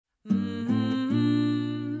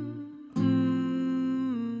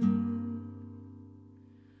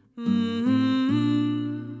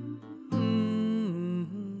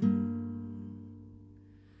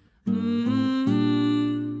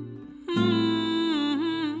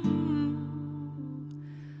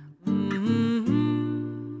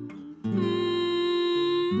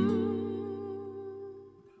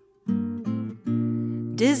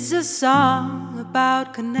This is a song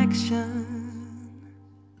about connection.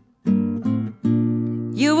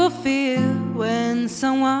 You will feel when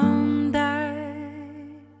someone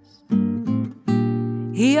dies.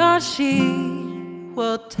 He or she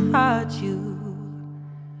will touch you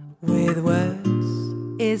with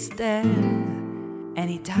words. Is there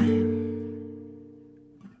any time?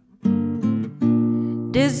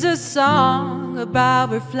 This is a song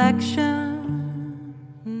about reflection.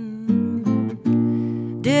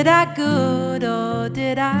 Did I good or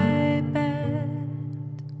did I bad?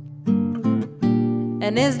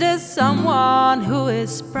 And is there someone who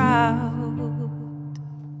is proud?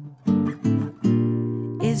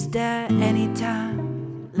 Is there any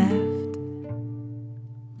time left?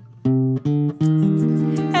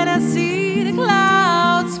 And I see the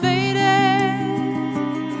clouds fading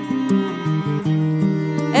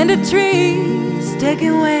and the trees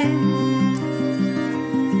taking wind.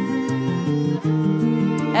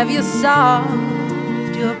 Have you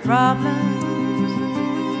solved your problems?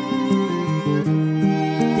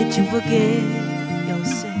 Did you forgive your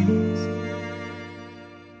sins?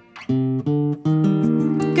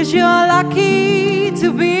 'Cause you're lucky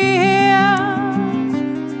to be here.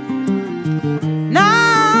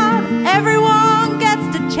 Not everyone gets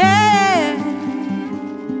the chance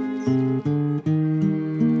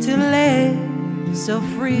to live so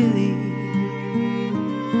freely,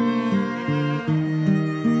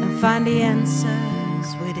 find the answers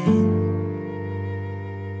within.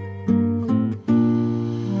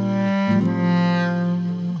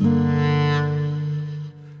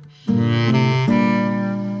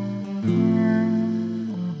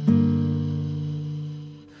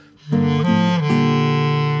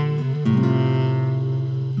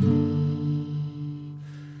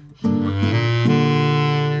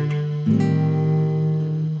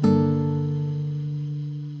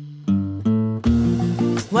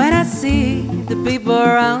 When I see the people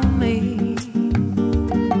around me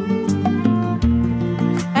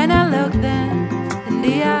and I look them in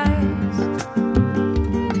the eyes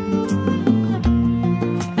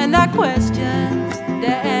and I question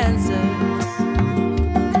their answers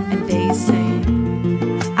and they say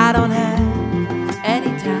I don't have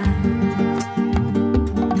any time.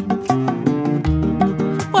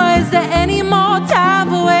 Why is there any more time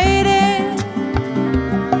for waiting?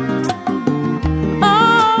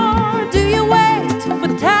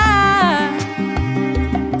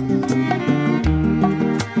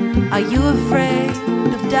 Are you afraid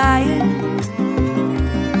of dying?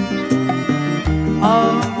 Or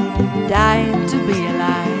dying to be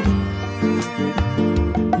alive?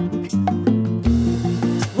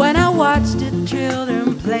 When I watch the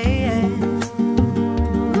children playing,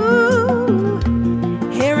 ooh,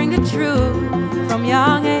 hearing the truth from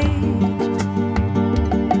young age.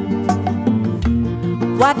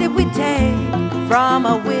 What did we take from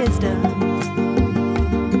our wisdom?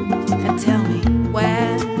 And tell me,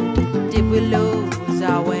 where did we lose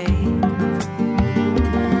our way?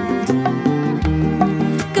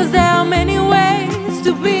 'Cause there are many ways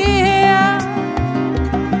to be here,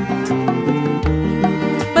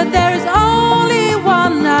 but there is only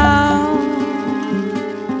one now.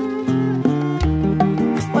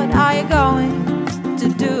 What are you going to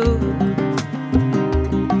do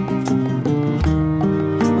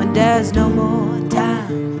when there's no more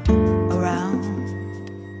time around?